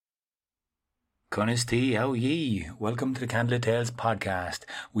Conistee, how ye? Welcome to the Candlelit Tales podcast.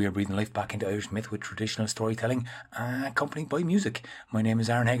 We are breathing life back into Irish myth with traditional storytelling, accompanied by music. My name is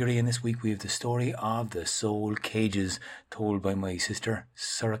Aaron Hegarty, and this week we have the story of the Soul Cages, told by my sister,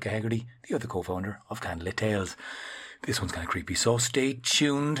 Sorcha Hegarty, the other co-founder of Candlelit Tales. This one's kind of creepy, so stay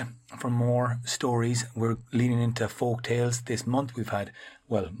tuned for more stories. We're leaning into folk tales this month. We've had,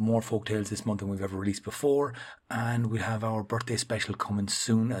 more folk tales this month than we've ever released before, and we'll have our birthday special coming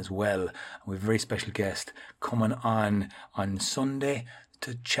soon as well. We have a very special guest coming on Sunday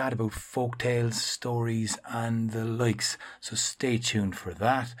to chat about folk tales, stories, and the likes. So stay tuned for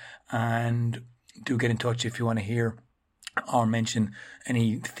that, and do get in touch if you want to hear or mention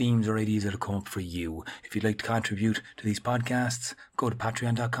any themes or ideas that have come up for you. If you'd like to contribute to these podcasts, go to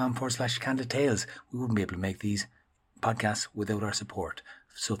patreon.com/CandleTales. We wouldn't be able to make these podcasts without our support.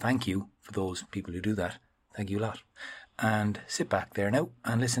 So thank you for those people who do that. Thank you a lot. And sit back there now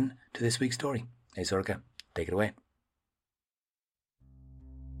and listen to this week's story. Hey Sorcha, take it away.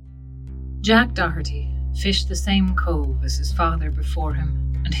 Jack Doherty fished the same cove as his father before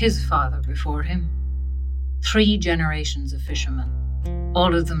him and his father before him. 3 generations of fishermen,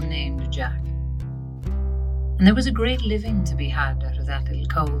 all of them named Jack. And there was a great living to be had out of that little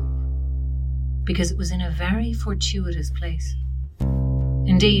cove, because it was in a very fortuitous place.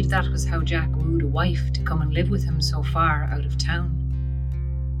 Indeed, that was how Jack wooed a wife to come and live with him so far out of town.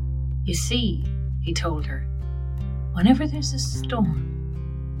 You see, he told her, whenever there's a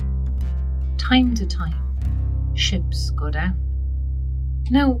storm, time to time, ships go down.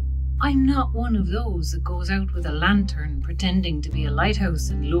 Now, I'm not one of those that goes out with a lantern pretending to be a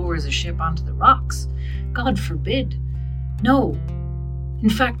lighthouse and lures a ship onto the rocks. God forbid. No. In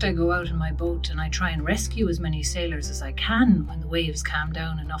fact, I go out in my boat and I try and rescue as many sailors as I can when the waves calm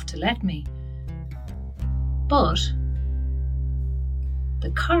down enough to let me. But the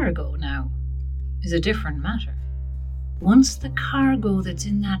cargo now is a different matter. Once the cargo that's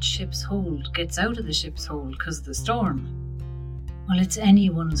in that ship's hold gets out of the ship's hold because of the storm, well, it's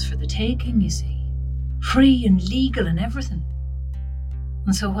anyone's for the taking, you see. Free and legal and everything.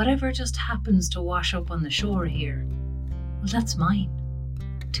 And so whatever just happens to wash up on the shore here, well, that's mine.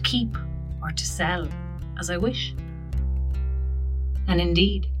 To keep or to sell as I wish. And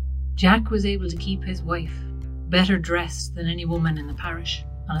indeed, Jack was able to keep his wife better dressed than any woman in the parish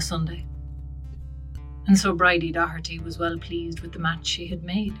on a Sunday. And so Bridie Doherty was well pleased with the match she had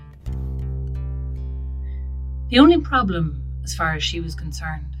made. The only problem, as far as she was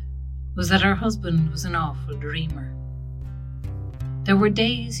concerned, was that her husband was an awful dreamer. There were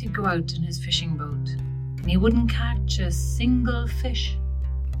days he'd go out in his fishing boat and he wouldn't catch a single fish.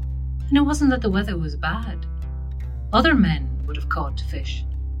 And it wasn't that the weather was bad. Other men would have caught fish.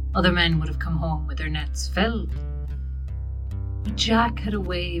 Other men would have come home with their nets filled. But Jack had a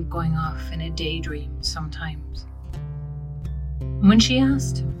way of going off in a daydream sometimes. And when she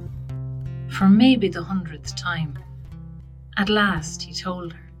asked him, for maybe the 100th time, at last he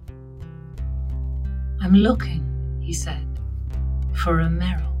told her. I'm looking, he said, for a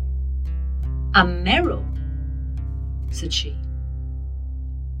merrow. A merrow? Said she.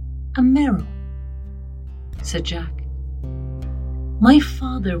 A merrow, said Jack. My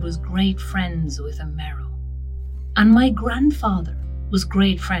father was great friends with a merrow, and my grandfather was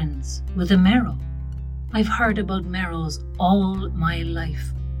great friends with a merrow. I've heard about merrows all my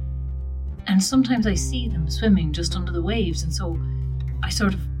life. And sometimes I see them swimming just under the waves, and so I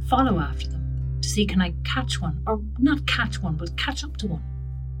sort of follow after them to see can I catch one, or not catch one, but catch up to one.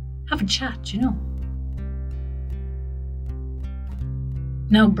 Have a chat, you know.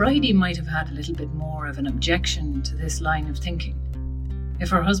 Now, Bridie might have had a little bit more of an objection to this line of thinking if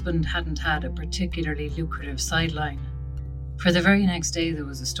her husband hadn't had a particularly lucrative sideline. For the very next day there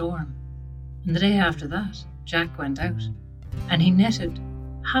was a storm, and the day after that, Jack went out, and he netted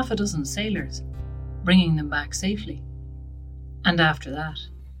 6 sailors, bringing them back safely. And after that,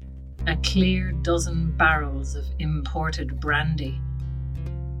 a clear 12 barrels of imported brandy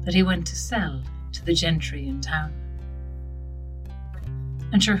that he went to sell to the gentry in town.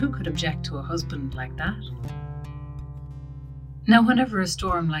 And sure, who could object to a husband like that? Now, whenever a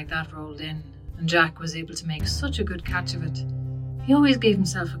storm like that rolled in, and Jack was able to make such a good catch of it, he always gave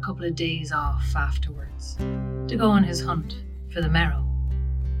himself a couple of days off afterwards to go on his hunt for the merrow.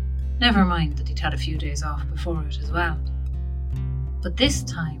 Never mind that he'd had a few days off before it as well. But this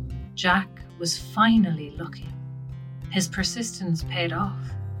time, Jack was finally lucky. His persistence paid off.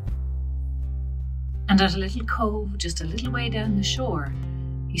 And at a little cove just a little way down the shore,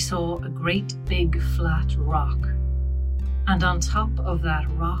 he saw a great big flat rock. And on top of that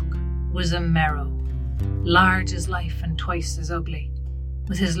rock was a merrow, large as life and twice as ugly.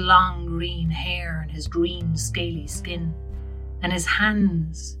 with his long green hair and his green scaly skin, and his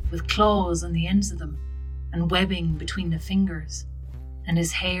hands with claws on the ends of them and webbing between the fingers, and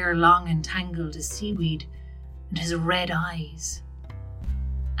his hair long and tangled as seaweed, and his red eyes.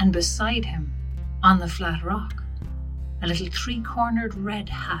 And beside him, on the flat rock, a little three-cornered red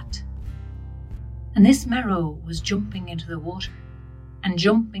hat. And this Merrow was jumping into the water and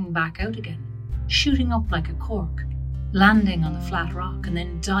jumping back out again, shooting up like a cork, landing on the flat rock and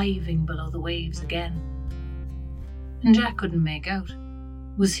then diving below the waves again. And Jack couldn't make out.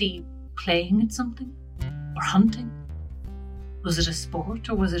 Was he playing at something? Or hunting? Was it a sport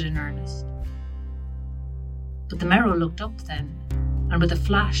or was it in earnest? But the Merrow looked up then, and with a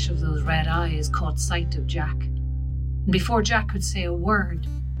flash of those red eyes caught sight of Jack. And before Jack could say a word,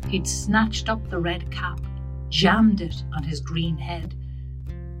 he'd snatched up the red cap, jammed it on his green head,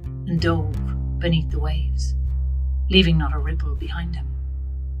 and dove beneath the waves, leaving not a ripple behind him.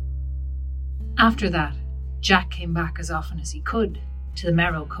 After that, Jack came back as often as he could to the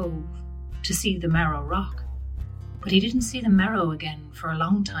Merrow Cove to see the Merrow Rock, but he didn't see the Merrow again for a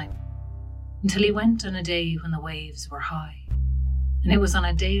long time, until he went on a day when the waves were high. And it was on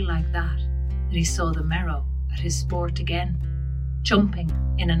a day like that he saw the Merrow at his sport again, jumping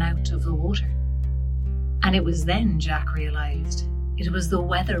in and out of the water. And it was then Jack realised it was the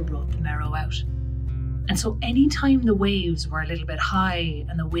weather brought the Merrow out. And so any time the waves were a little bit high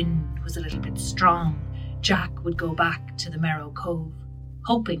and the wind was a little bit strong, Jack would go back to the Merrow Cove,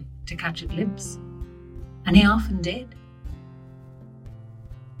 hoping to catch a glimpse. And he often did.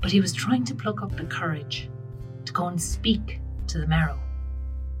 But he was trying to pluck up the courage to go and speak to the Merrow.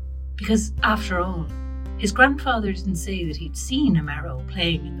 Because after all, his grandfather didn't say that he'd seen a Merrow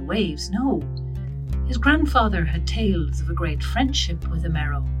playing in the waves. No, his grandfather had tales of a great friendship with a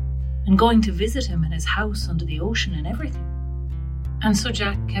Merrow and going to visit him in his house under the ocean and everything. And so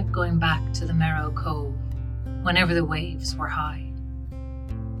Jack kept going back to the Merrow Cove whenever the waves were high.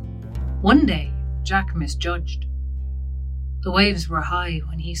 One day, Jack misjudged. The waves were high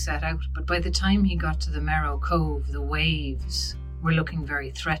when he set out, but by the time he got to the Merrow Cove, the waves were looking very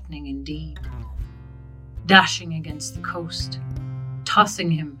threatening indeed, dashing against the coast,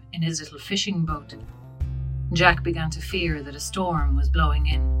 tossing him in his little fishing boat. Jack began to fear that a storm was blowing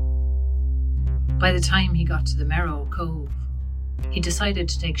in. By the time he got to the Merrow Cove, he decided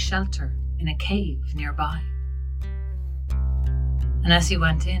to take shelter in a cave nearby. And as he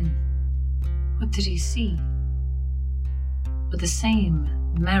went in, what did he see? But the same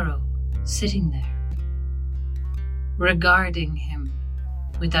Merrow sitting there, regarding him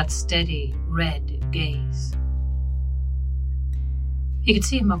with that steady red gaze. He could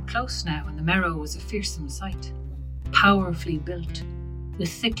see him up close now, and the Merrow was a fearsome sight, powerfully built,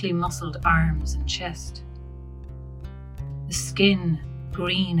 with thickly muscled arms and chest. The skin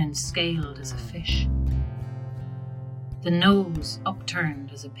green and scaled as a fish. The nose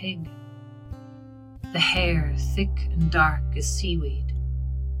upturned as a pig. The hair thick and dark as seaweed,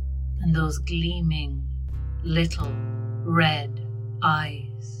 and those gleaming little red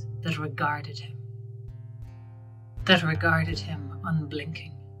eyes that regarded him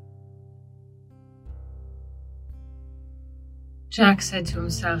unblinking. Jack said to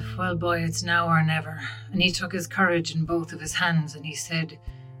himself, well, boy, it's now or never. And he took his courage in both of his hands and he said,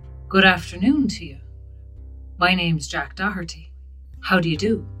 good afternoon to you. My name's Jack Doherty. How do you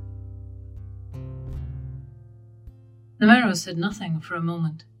do? The Merrow said nothing for a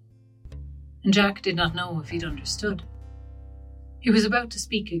moment, and Jack did not know if he'd understood. He was about to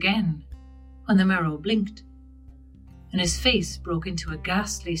speak again when the Merrow blinked, and his face broke into a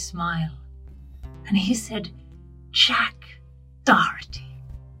ghastly smile, and he said, Jack Doherty.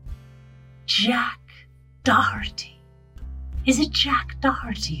 Jack Doherty. Is it Jack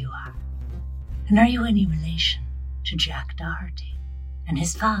Doherty you are? And are you any relation to Jack Doherty and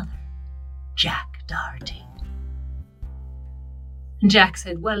his father, Jack Doherty? And Jack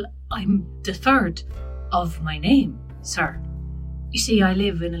said, well, I'm the third of my name, sir. You see, I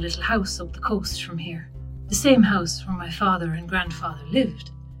live in a little house up the coast from here, the same house where my father and grandfather lived.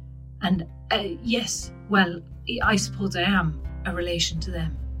 And yes, well, I suppose I am a relation to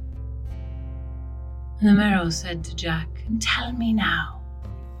them. And the Merrow said to Jack, and tell me now,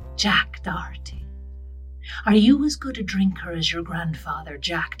 Jack Doherty, are you as good a drinker as your grandfather,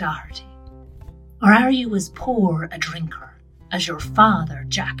 Jack Doherty? Or are you as poor a drinker as your father,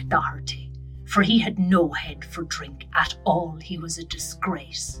 Jack Doherty? For he had no head for drink at all. He was a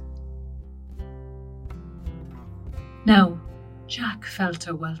disgrace. Now, Jack felt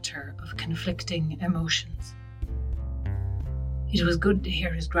a welter of conflicting emotions. It was good to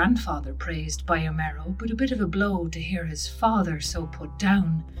hear his grandfather praised by a Merrow, but a bit of a blow to hear his father so put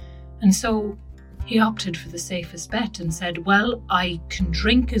down. And so he opted for the safest bet and said, "Well, I can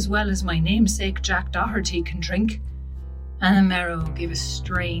drink as well as my namesake Jack Doherty can drink." And the Merrow gave a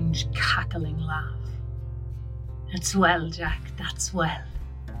strange, cackling laugh. "That's well, Jack, that's well.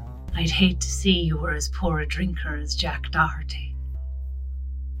 I'd hate to see you were as poor a drinker as Jack Doherty.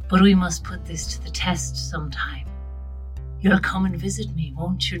 But we must put this to the test sometime. You'll come and visit me,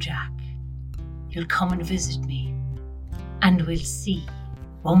 won't you, Jack? You'll come and visit me, and we'll see,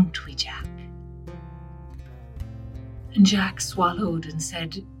 won't we, Jack?" And Jack swallowed and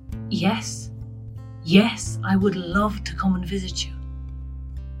said, Yes, I would love to come and visit you."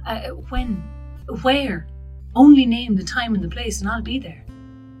 When? Where? Only name the time and the place and I'll be there."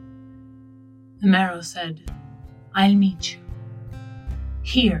 The Merrow said, "I'll meet you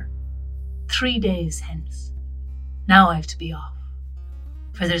here 3 days hence. Now I've to be off,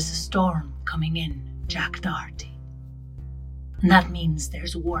 for there's a storm coming in, Jack Doherty. And that means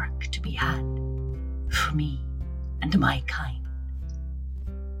there's work to be had for me and my kind."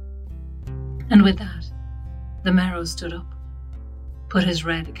 And with that, the Merrow stood up, put his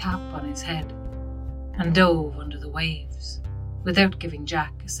red cap on his head, and dove under the waves, without giving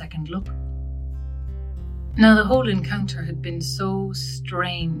Jack a second look. Now the whole encounter had been so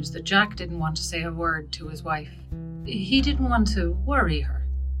strange that Jack didn't want to say a word to his wife. He didn't want to worry her.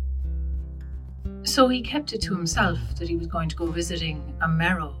 So he kept it to himself that he was going to go visiting a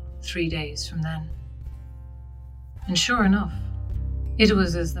Merrow 3 days from then. And sure enough, it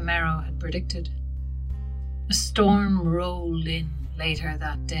was as the Merrow had predicted. A storm rolled in later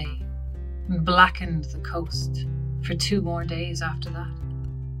that day and blackened the coast for 2 more days after that.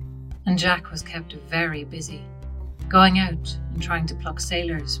 And Jack was kept very busy, going out and trying to pluck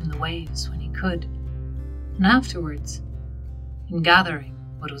sailors from the waves when he could, and afterwards in gathering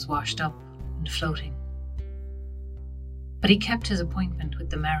what was washed up and floating. But he kept his appointment with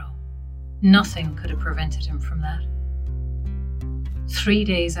the Merrow. Nothing could have prevented him from that. 3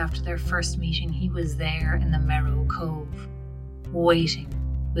 days after their first meeting, he was there in the Merrow Cove, waiting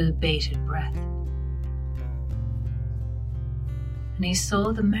with bated breath. And he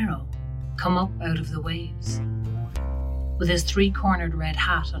saw the Merrow come up out of the waves, with his 3-cornered red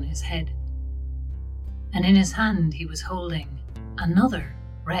hat on his head, and in his hand he was holding another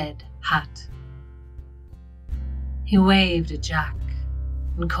red hat. He waved at Jack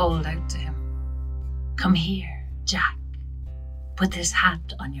and called out to him, "Come here, Jack. Put this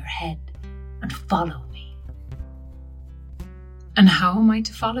hat on your head and follow me." "And how am I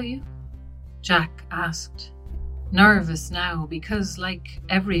to follow you?" Jack asked, nervous now because, like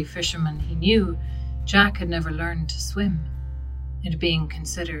every fisherman he knew, Jack had never learned to swim, it being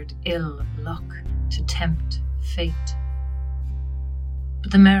considered ill luck to tempt fate.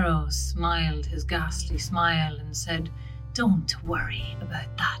 But the Merrow smiled his ghastly smile and said, "Don't worry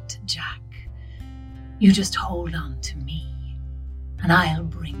about that, Jack. You just hold on to me, and I'll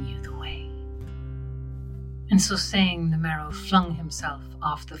bring you the way." And so saying, the Merrow flung himself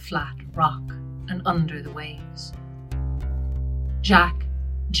off the flat rock and under the waves. Jack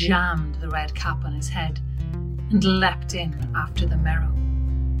jammed the red cap on his head and leapt in after the Merrow,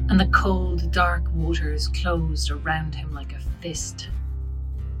 and the cold, dark waters closed around him like a fist.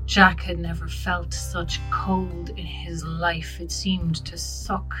 Jack had never felt such cold in his life. It seemed to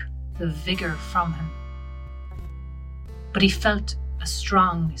suck the vigour from him. But he felt a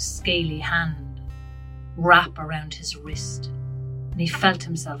strong, scaly hand wrap around his wrist, and he felt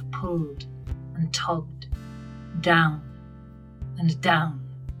himself pulled and tugged down and down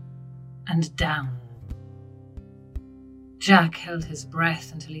and down. Jack held his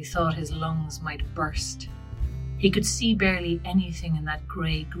breath until he thought his lungs might burst. He could see barely anything in that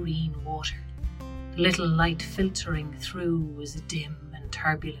grey-green water. The little light filtering through was dim and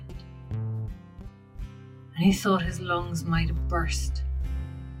turbulent. And he thought his lungs might burst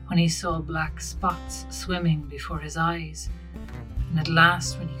when he saw black spots swimming before his eyes. And at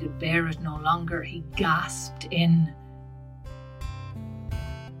last, when he could bear it no longer, he gasped in.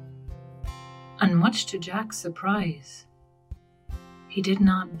 And much to Jack's surprise, he did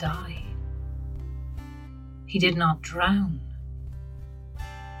not die. He did not drown.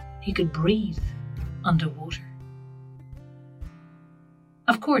 He could breathe underwater.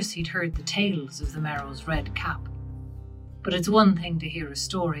 Of course, he'd heard the tales of the Merrow's red cap, but it's one thing to hear a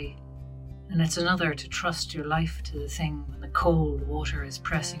story, and it's another to trust your life to the thing when the cold water is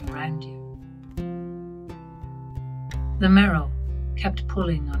pressing around you. The Merrow kept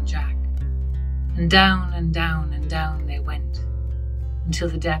pulling on Jack, and down and down and down they went, until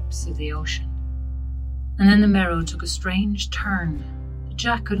the depths of the ocean. And then the Merrow took a strange turn that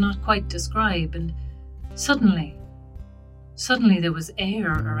Jack could not quite describe, and suddenly there was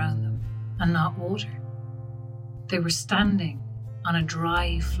air around them and not water. They were standing on a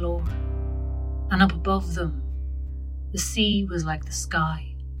dry floor, and up above them, the sea was like the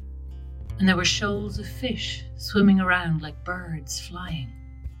sky, and there were shoals of fish swimming around like birds flying.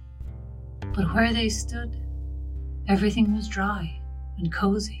 But where they stood, everything was dry and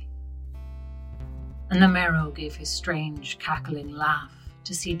cozy. And the Merrow gave his strange cackling laugh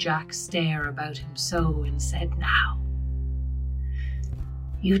to see Jack stare about him so, and said, "Now,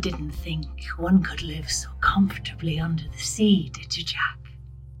 you didn't think one could live so comfortably under the sea, did you, Jack?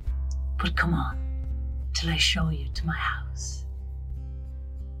 But come on, till I show you to my house."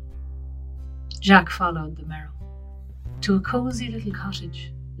 Jack followed the Merrow to a cozy little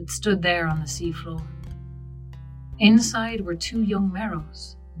cottage that stood there on the seafloor. Inside were 2 young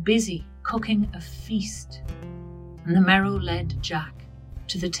Merrows, busy cooking a feast, and the Merrow led Jack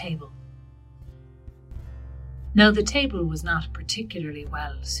to the table. Now, the table was not particularly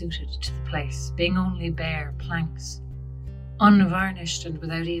well suited to the place, being only bare planks, unvarnished and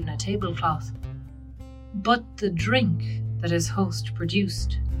without even a tablecloth. But the drink that his host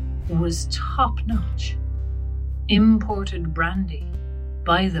produced was top-notch, imported brandy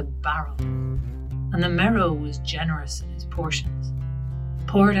by the barrel, and the Merrow was generous in his portions,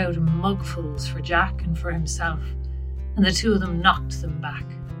 poured out mugfuls for Jack and for himself, and the 2 of them knocked them back.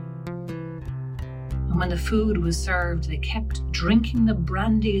 And when the food was served, they kept drinking the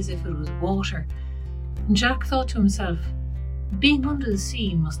brandy as if it was water, and Jack thought to himself, being under the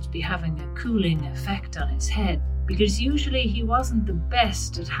sea must be having a cooling effect on his head, because usually he wasn't the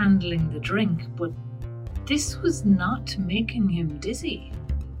best at handling the drink, but this was not making him dizzy,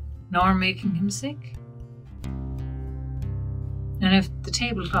 nor making him sick. And if the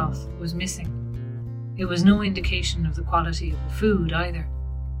tablecloth was missing, it was no indication of the quality of the food either.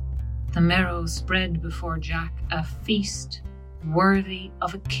 The Merrow spread before Jack a feast worthy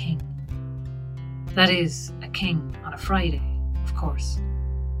of a king. That is, a king on a Friday, of course,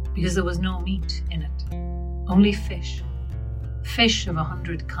 because there was no meat in it, only fish of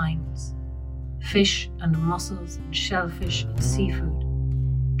 100 kinds, fish and mussels and shellfish and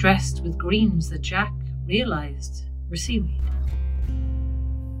seafood, dressed with greens that Jack realised were seaweed.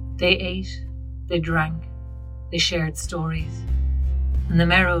 They ate, they drank, they shared stories, and the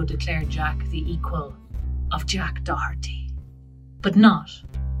Merrow declared Jack the equal of Jack Doherty, but not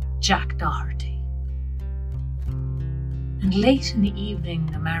Jack Doherty. And late in the evening,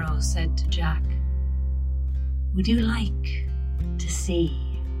 the Merrow said to Jack, "Would you like to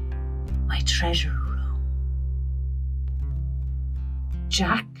see my treasure room?"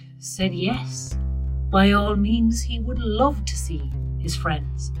 Jack said yes. By all means, he would love to see his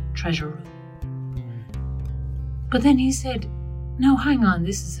friend's treasure room. But then he said, "Now hang on,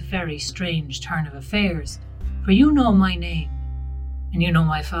 this is a very strange turn of affairs, for you know my name, and you know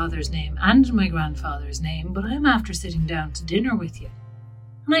my father's name and my grandfather's name, but I'm after sitting down to dinner with you,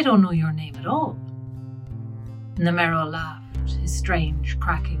 and I don't know your name at all." And the Merrow laughed, his strange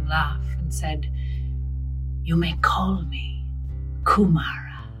cracking laugh, and said, "You may call me Kumara."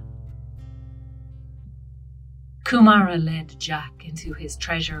 Kumara led Jack into his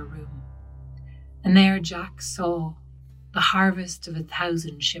treasure room, and there Jack saw the harvest of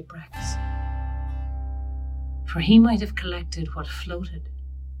 1,000 shipwrecks. For he might have collected what floated,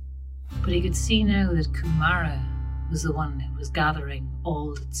 but he could see now that Kumara was the one who was gathering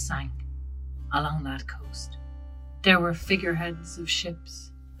all that sank along that coast. There were figureheads of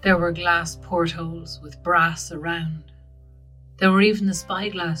ships. There were glass portholes with brass around. There were even the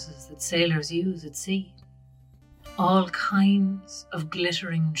spyglasses that sailors use at sea. All kinds of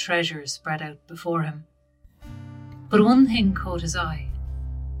glittering treasures spread out before him. But one thing caught his eye.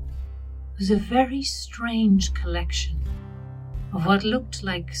 It was a very strange collection of what looked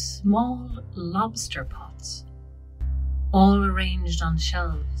like small lobster pots, all arranged on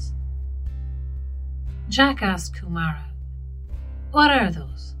shelves. Jack asked Kumara, "What are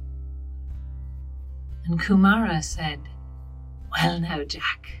those?" And Kumara said, "Well now,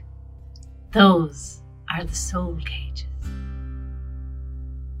 Jack, those are the soul cages."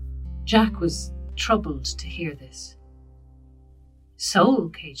 Jack was troubled to hear this. Soul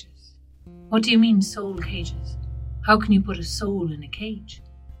cages? What do you mean, soul cages? How can you put a soul in a cage?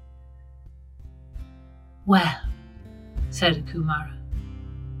 "Well," said Kumara,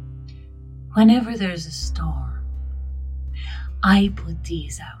 "whenever there's a storm, I put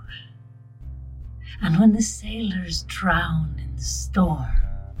these out. And when the sailors drown in the storm,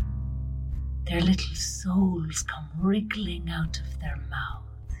 their little souls come wriggling out of their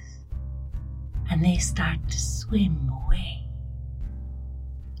mouths. and they start to swim away.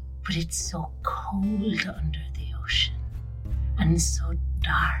 But it's so cold under the ocean and so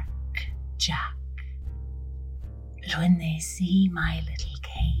dark, Jack, that when they see my little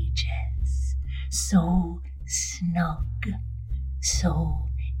cages, so snug, so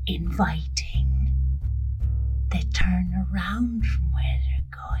inviting, they turn around from where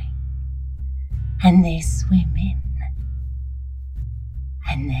they're going and they swim in.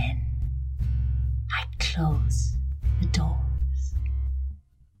 And then I close the doors,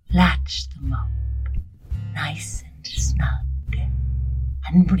 latch them up nice and snug,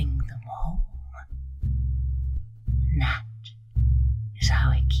 and bring them home. And that is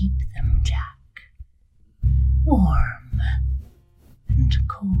how I keep them, Jack. Warm and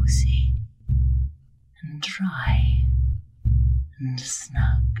cozy and dry and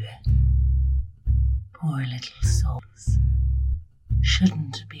snug. Poor little souls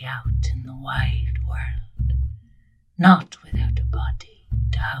shouldn't be out in the wide world, not without a body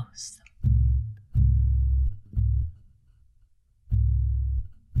to house them.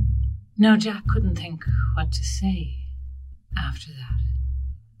 Now Jack couldn't think what to say after that.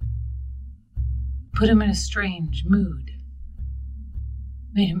 Put him in a strange mood.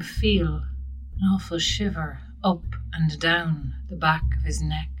 Made him feel an awful shiver up and down the back of his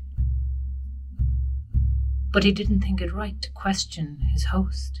neck. But he didn't think it right to question his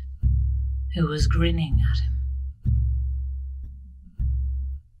host, who was grinning at him.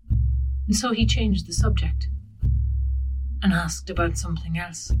 And so he changed the subject and asked about something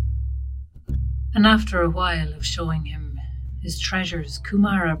else. And after a while of showing him his treasures,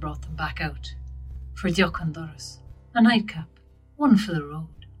 Kumara brought them back out for Diochan Doras, a nightcap, one for the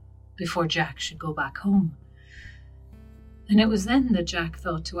road, before Jack should go back home. And it was then that Jack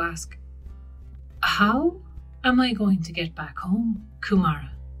thought to ask, "How am I going to get back home,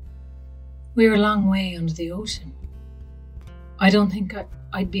 Kumara? We're a long way under the ocean. I don't think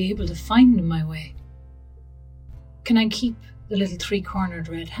I'd be able to find my way. Can I keep the little three-cornered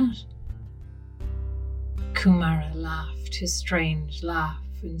red hat?" Kumara laughed his strange laugh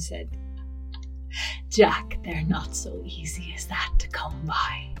and said, "Jack, they're not so easy as that to come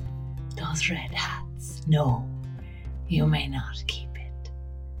by. Those red hats. No, you may not keep it.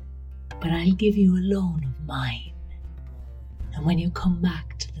 But I'll give you a loan of mine. And when you come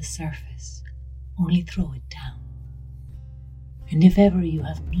back to the surface, only throw it down. And if ever you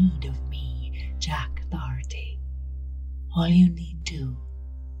have need of me, Jack Doherty, all you need do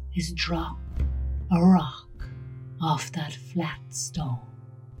is drop a rock off that flat stone,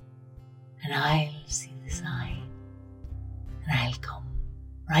 and I'll see the sign, and I'll come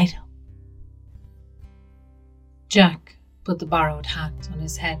right up." Jack put the borrowed hat on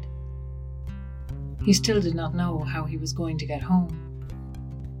his head. He still did not know how he was going to get home.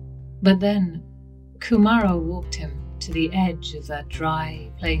 But then Kumara walked him to the edge of that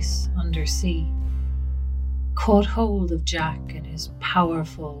dry place under sea, caught hold of Jack in his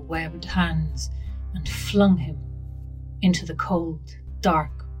powerful webbed hands and flung him into the cold,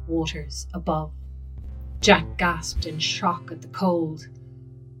 dark waters above. Jack gasped in shock at the cold,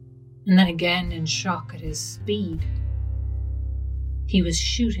 and then again in shock at his speed. He was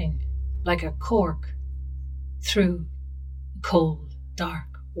shooting like a cork through the cold,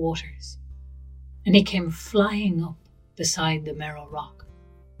 dark waters, and he came flying up beside the Merrow Rock.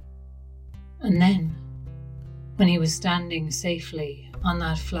 And then, when he was standing safely on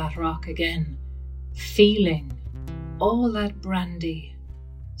that flat rock again, feeling all that brandy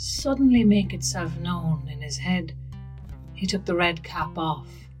suddenly make itself known in his head, he took the red cap off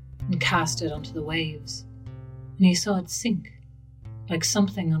and cast it onto the waves, and he saw it sink like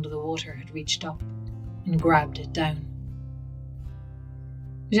something under the water had reached up and grabbed it down.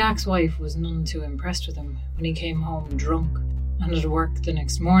 Jack's wife was none too impressed with him when he came home drunk and at work the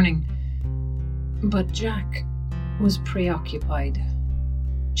next morning, but Jack was preoccupied.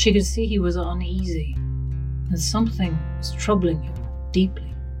 She could see he was uneasy, and something was troubling him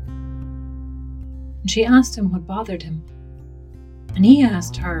deeply. And she asked him what bothered him, and he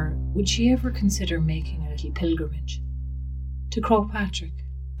asked her would she ever consider making a little pilgrimage to Croagh Patrick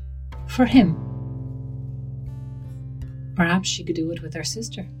for him. Perhaps she could do it with her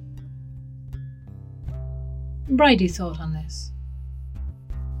sister. Bridie thought on this.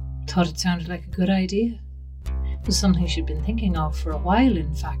 Thought it sounded like a good idea. It was something she'd been thinking of for a while,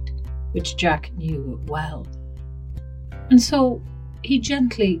 in fact, which Jack knew well. And so he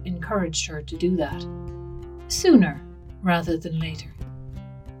gently encouraged her to do that, sooner rather than later.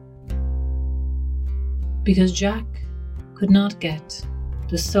 Because Jack could not get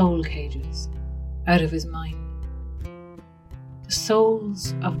the soul cages out of his mind. The the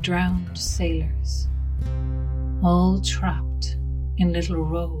souls of drowned sailors, all trapped in little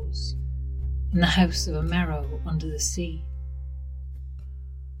rows in the house of a Merrow under the sea.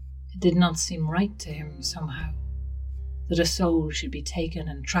 It did not seem right to him somehow that a soul should be taken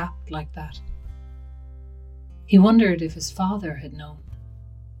and trapped like that. He wondered if his father had known,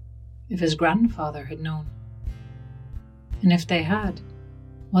 if his grandfather had known, and if they had,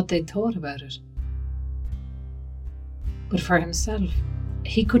 what they'd thought about it. But for himself,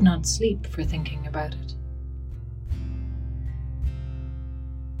 he could not sleep for thinking about it.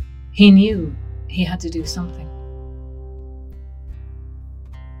 He knew he had to do something.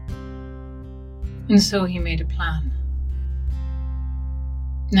 And so he made a plan.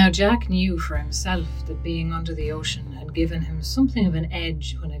 Now Jack knew for himself that being under the ocean had given him something of an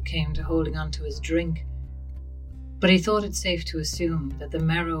edge when it came to holding on to his drink, but he thought it safe to assume that the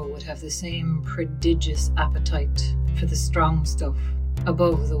Merrow would have the same prodigious appetite for the strong stuff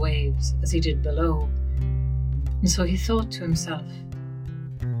above the waves as he did below. And so he thought to himself,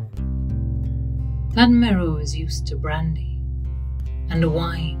 that Merrow is used to brandy and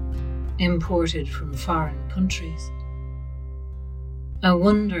wine imported from foreign countries. I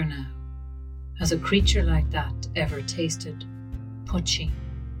wonder now, has a creature like that ever tasted poaching?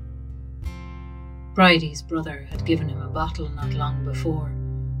 Bridie's brother had given him a bottle not long before,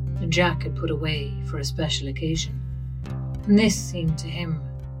 that Jack had put away for a special occasion, and this seemed to him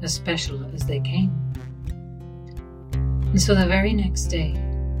as special as they came. And so the very next day,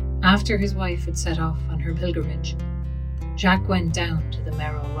 after his wife had set off on her pilgrimage, Jack went down to the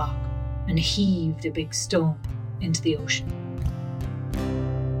Merrow Rock and heaved a big stone into the ocean.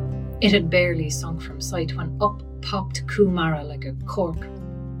 It had barely sunk from sight when up popped Kumara like a cork,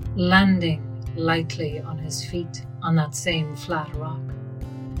 landing lightly on his feet on that same flat rock.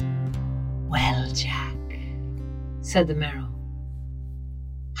 "Well, Jack," said the Merrow,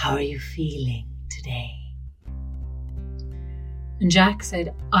 "how are you feeling today?" And Jack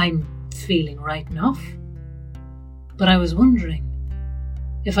said, "I'm feeling right enough, but I was wondering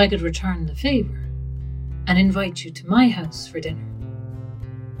if I could return the favour and invite you to my house for dinner,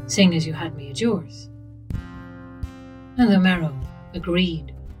 seeing as you had me at yours." And the Merrow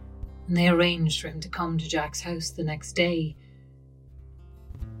agreed, and they arranged for him to come to Jack's house the next day.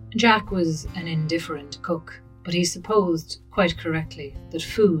 Jack was an indifferent cook, but he supposed, quite correctly, that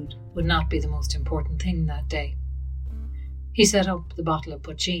food would not be the most important thing that day. He set up the bottle of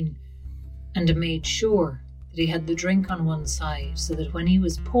poachine and made sure that he had the drink on one side so that when he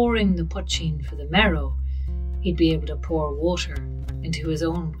was pouring the poachine for the Merrow, he'd be able to pour water into his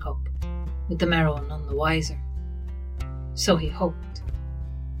own cup, with the Merrow none the wiser. So he hoped.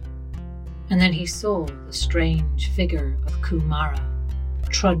 And then he saw the strange figure of Kumara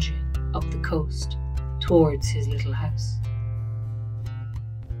trudging up the coast towards his little house.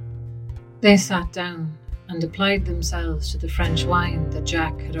 They sat down and applied themselves to the French wine that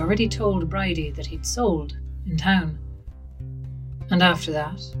Jack had already told Bridie that he'd sold in town. And after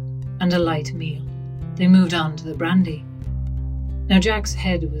that, and a light meal, they moved on to the brandy. Now Jack's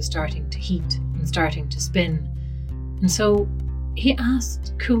head was starting to heat and starting to spin, and so he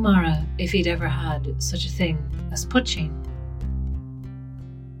asked Kumara if he'd ever had such a thing as poaching.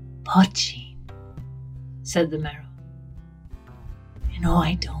 "Poaching," said the Merrow. "You know,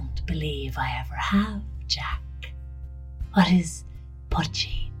 I don't believe I ever have, Jack. What is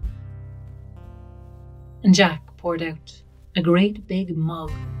poaching?" And Jack poured out a great big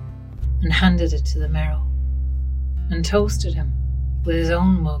mug and handed it to the Merrow, and toasted him with his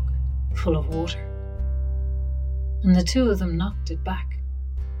own mug full of water. And the two of them knocked it back.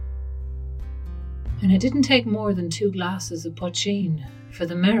 And it didn't take more than 2 glasses of poachine for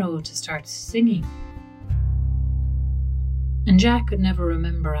the Merrow to start singing. And Jack could never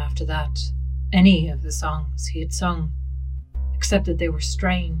remember after that any of the songs he had sung, except that they were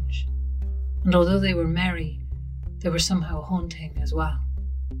strange, and although they were merry, they were somehow haunting as well.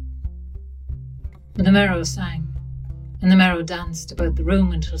 But the Merrow sang, and the Merrow danced about the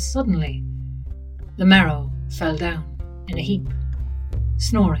room until suddenly the Merrow fell down in a heap,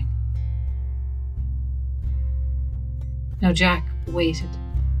 snoring. Now Jack waited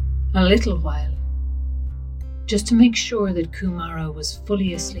a little while, just to make sure that Kumara was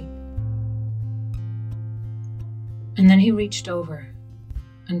fully asleep. And then he reached over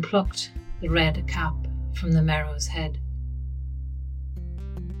and plucked the red cap from the Merrow's head,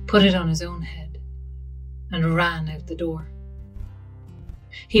 put it on his own head, and ran out the door.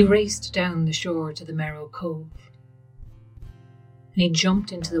 He raced down the shore to the Merrow Cove, and he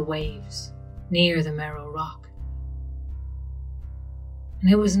jumped into the waves near the Merrow Rock. And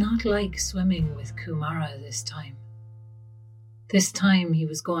it was not like swimming with Kumara this time. This time he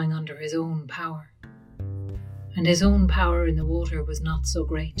was going under his own power, and his own power in the water was not so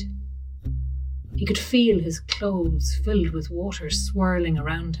great. He could feel his clothes filled with water swirling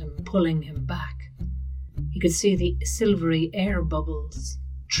around him, pulling him back. He could see the silvery air bubbles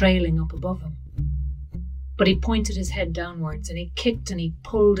trailing up above him. But he pointed his head downwards and he kicked and he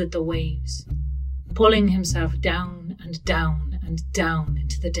pulled at the waves, pulling himself down and down and down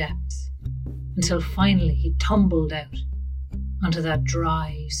into the depths, until finally he tumbled out onto that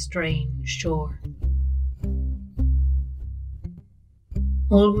dry, strange shore.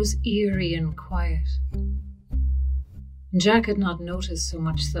 All was eerie and quiet. Jack had not noticed so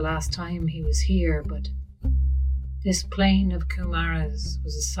much the last time he was here, but this plain of Kumara's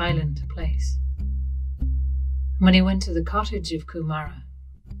was a silent place. When he went to the cottage of Kumara,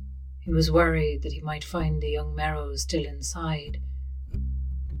 he was worried that he might find the young Merrows still inside,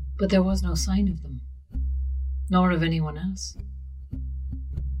 but there was no sign of them, nor of anyone else.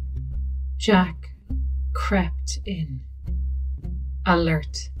 Jack crept in,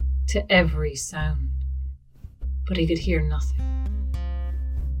 alert to every sound, but he could hear nothing.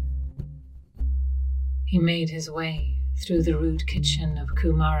 He made his way through the rude kitchen of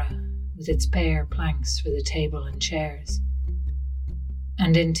Kumara with its bare planks for the table and chairs,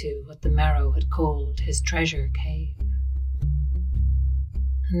 and into what the Merrow had called his treasure cave.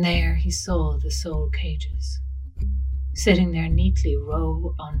 And there he saw the soul cages, sitting there neatly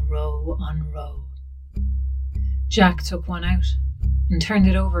row on row on row. Jack took one out and turned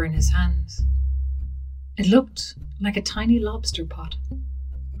it over in his hands. It looked like a tiny lobster pot,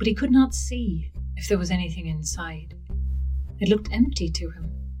 but he could not see if there was anything inside. It looked empty to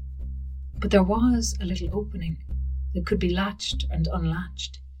him, but there was a little opening that could be latched and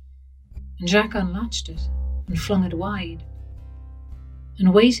unlatched, and Jack unlatched it and flung it wide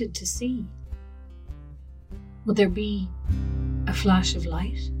and waited to see. Would there be a flash of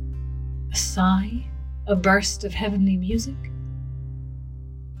light, a sigh, a burst of heavenly music?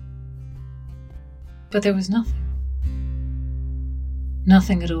 But there was nothing.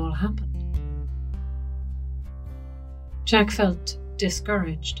 Nothing at all happened. Jack felt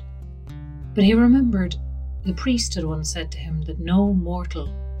discouraged, but he remembered the priest had once said to him that no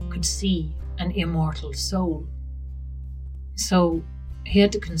mortal could see an immortal soul. So he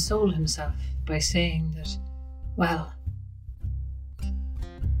had to console himself by saying that, well,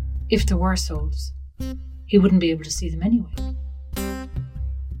 if there were souls, he wouldn't be able to see them anyway.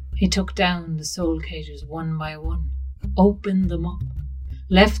 He took down the soul cages one by one, opened them up,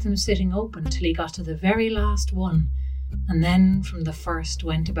 left them sitting open till he got to the very last one, and then from the first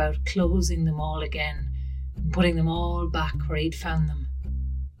went about closing them all again and putting them all back where he'd found them.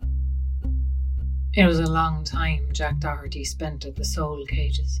 It was a long time Jack Doherty spent at the soul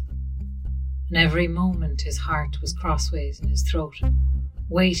cages, and every moment his heart was crossways in his throat,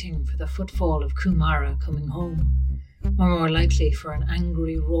 waiting for the footfall of Kumara coming home, or more likely for an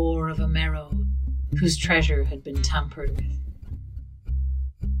angry roar of a Merrow whose treasure had been tampered with.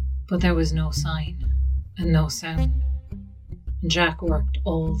 But there was no sign and no sound, and Jack worked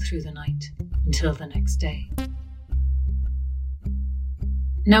all through the night until the next day.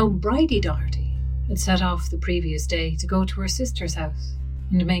 Now Bridie Doherty had set off the previous day to go to her sister's house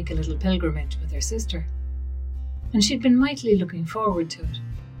and make a little pilgrimage with her sister, and she'd been mightily looking forward to it.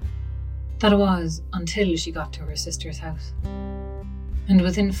 That was until she got to her sister's house, and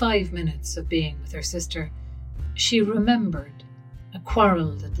within 5 minutes of being with her sister, she remembered a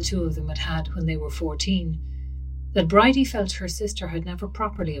quarrel that the two of them had had when they were 14, that Bridie felt her sister had never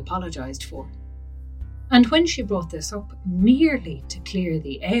properly apologised for. And when she brought this up merely to clear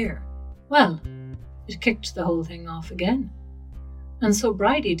the air, well, it kicked the whole thing off again. And so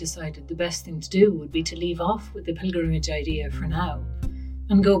Bridie decided the best thing to do would be to leave off with the pilgrimage idea for now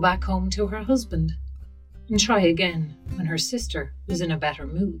and go back home to her husband and try again when her sister was in a better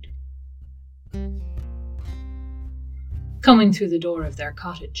mood. Coming through the door of their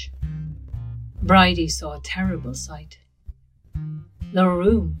cottage, Bridie saw a terrible sight. The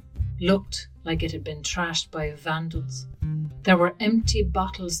room looked like it had been trashed by vandals. There were empty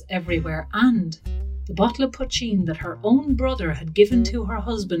bottles everywhere, and the bottle of poitín that her own brother had given to her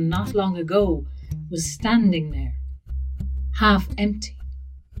husband not long ago was standing there, half empty.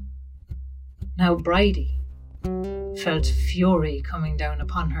 Now Bridie felt fury coming down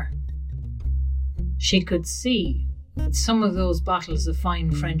upon her. She could see that some of those bottles of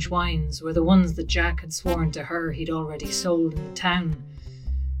fine French wines were the ones that Jack had sworn to her he'd already sold in the town.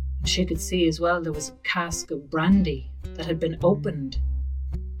 And she could see as well there was a cask of brandy that had been opened.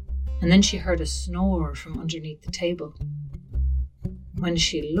 And then she heard a snore from underneath the table. When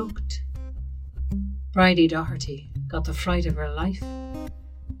she looked, Bridie Doherty got the fright of her life.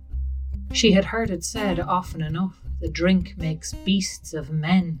 She had heard it said often enough that drink makes beasts of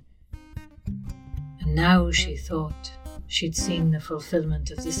men. And now she thought she'd seen the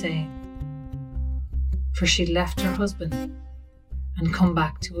fulfillment of the saying. For she'd left her husband and come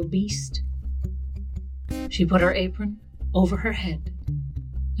back to a beast. She put her apron over her head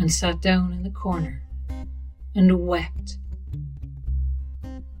and sat down in the corner and wept.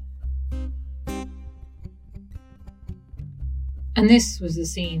 And this was the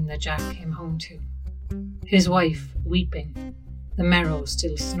scene that Jack came home to. His wife weeping, the Merrow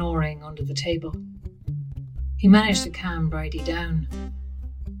still snoring under the table. He managed to calm Bridie down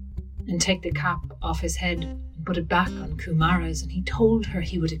and take the cap off his head and put it back on Kumara's, and he told her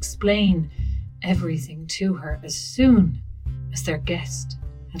he would explain everything to her as soon as their guest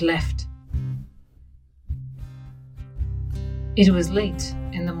had left. It was late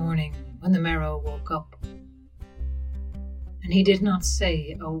in the morning when the Merrow woke up, and he did not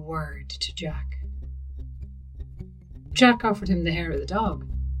say a word to Jack. Jack offered him the hair of the dog,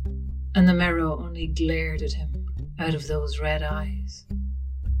 and the Merrow only glared at him out of those red eyes.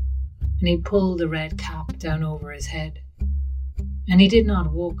 And he pulled the red cap down over his head, and he did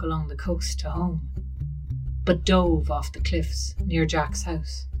not walk along the coast to home, but dove off the cliffs near Jack's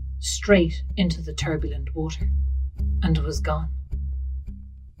house, straight into the turbulent water, and was gone.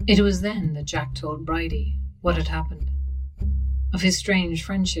 It was then that Jack told Bridie what had happened, of his strange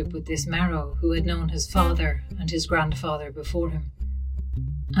friendship with this Merrow who had known his father and his grandfather before him,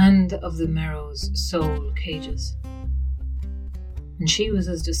 and of the Merrow's soul cages. And she was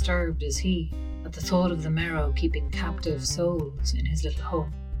as disturbed as he at the thought of the Merrow keeping captive souls in his little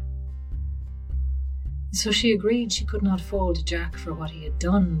home. So she agreed she could not fault Jack for what he had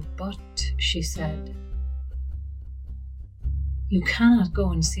done, but, she said, "You cannot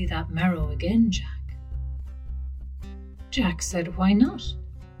go and see that Merrow again, Jack." Jack said, "Why not?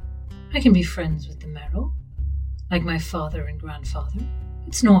 I can be friends with the Merrow, like my father and grandfather.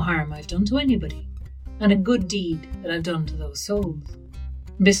 It's no harm I've done to anybody, and a good deed that I've done to those souls.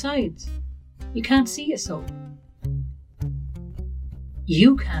 Besides, you can't see a soul."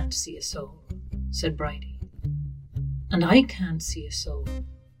 "You can't see a soul," said Bridie, "and I can't see a soul.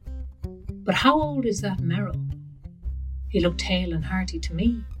 But how old is that Merrow? He looked hale and hearty to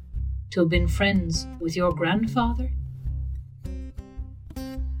me. To have been friends with your grandfather?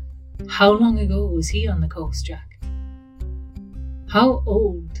 How long ago was he on the coast, Jack? How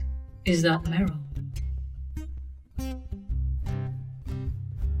old is that Merrow?"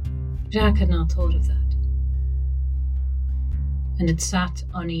 Jack had not thought of that, and it sat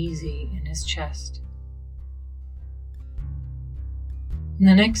uneasy in his chest. And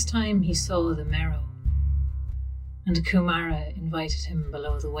the next time he saw the Merrow, and Kumara invited him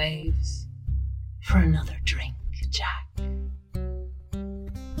below the waves for another drink,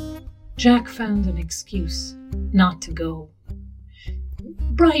 Jack found an excuse not to go.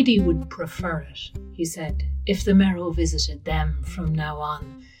 Bridie would prefer it, he said, if the Merrow visited them from now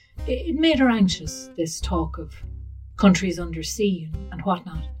on. It made her anxious, this talk of countries under sea and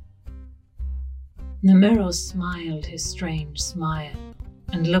whatnot. The Merrow smiled his strange smile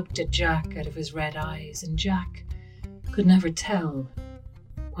and looked at Jack out of his red eyes, and Jack could never tell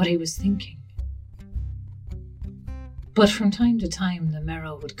what he was thinking. But from time to time the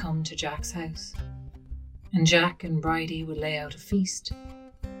Merrow would come to Jack's house, and Jack and Bridie would lay out a feast.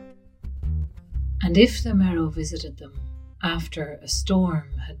 And if the Merrow visited them after a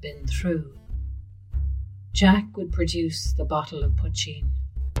storm had been through, Jack would produce the bottle of poitín,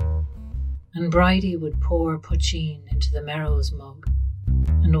 and Bridie would pour poitín into the Merrow's mug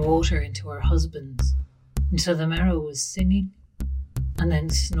and water into her husband's, until the Merrow was singing and then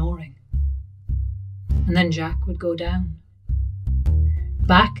snoring. And then Jack would go down,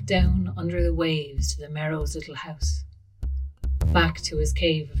 back down under the waves to the Merrow's little house, back to his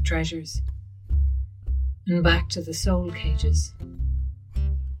cave of treasures, and back to the soul cages.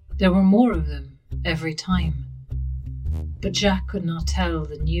 There were more of them every time, but Jack could not tell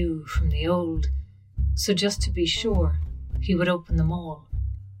the new from the old, so just to be sure, he would open them all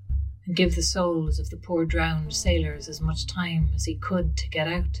and give the souls of the poor drowned sailors as much time as he could to get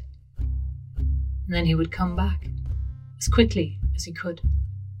out. And then he would come back as quickly as he could.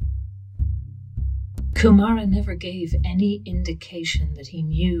 Kumara never gave any indication that he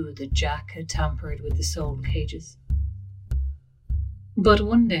knew that Jack had tampered with the soul cages. But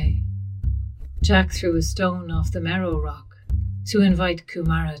one day, Jack threw a stone off the Merrow rock to invite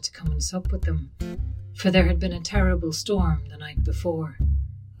Kumara to come and sup with them, for there had been a terrible storm the night before,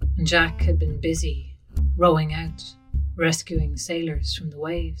 and Jack had been busy rowing out, rescuing sailors from the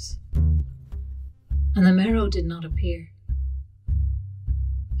waves. and the Merrow did not appear.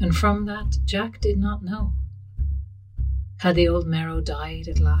 And from that, Jack did not know. Had the old Merrow died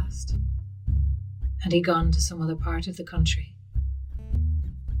at last? Had he gone to some other part of the country?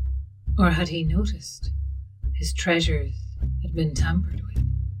 Or had he noticed his treasures had been tampered with?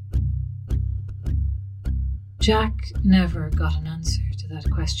 Jack never got an answer to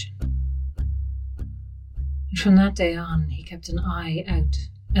that question. And from that day on, he kept an eye out,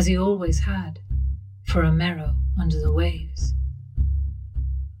 as he always had, for a Merrow under the waves.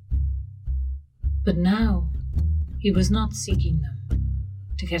 But now, he was not seeking them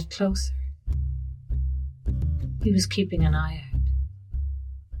to get closer. He was keeping an eye out,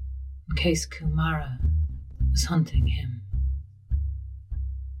 in case Kumara was hunting him.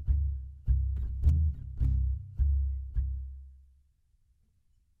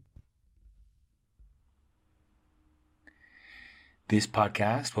 This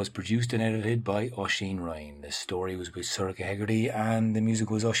podcast was produced and edited by Oisín Ryan. The story was by Sorcha Hegarty and the music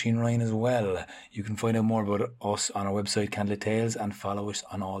was Oisín Ryan as well. You can find out more about us on our website Candlelit Tales and follow us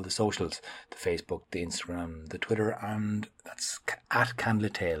on all the socials, the Facebook, the Instagram, the Twitter, and that's at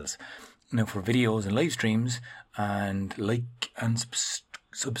Candlelit Tales. Now for videos and live streams, and like and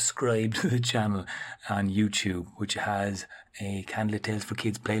subscribe to the channel on YouTube, which has a Candlelit Tales for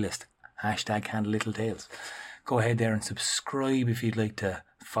Kids playlist, #CandleLittleTales. Go ahead there and subscribe if you'd like to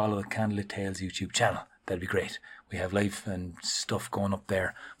follow the Candlelit Tales YouTube channel. That'd be great. We have live and stuff going up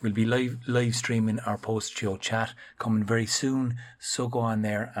there. We'll be live streaming our post-show chat coming very soon. So go on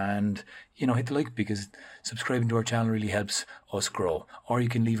there and, hit the like, because subscribing to our channel really helps us grow. Or you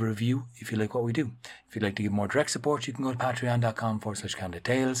can leave a review if you like what we do. If you'd like to give more direct support, you can go to patreon.com/Candlelit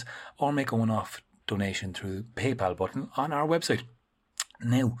Tales or make a one-off donation through the PayPal button on our website.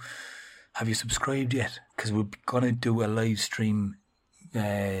 Now, have you subscribed yet? Because we're going to do a live stream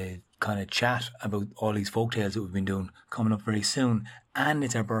kind of chat about all these folktales that we've been doing coming up very soon. And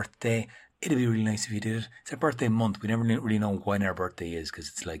it's our birthday. It'd be really nice if you did it. It's our birthday month. We never really know when our birthday is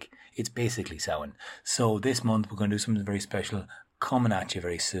because it's basically Samhain. So this month we're going to do something very special coming at you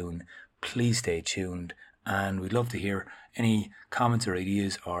very soon. Please stay tuned. And we'd love to hear any comments or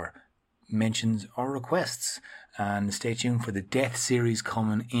ideas or mentions or requests. And stay tuned for the Death series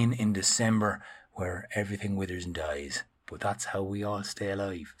coming in December, where everything withers and dies. But that's how we all stay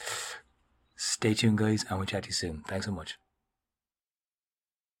alive. Stay tuned, guys, and we'll chat to you soon. Thanks so much.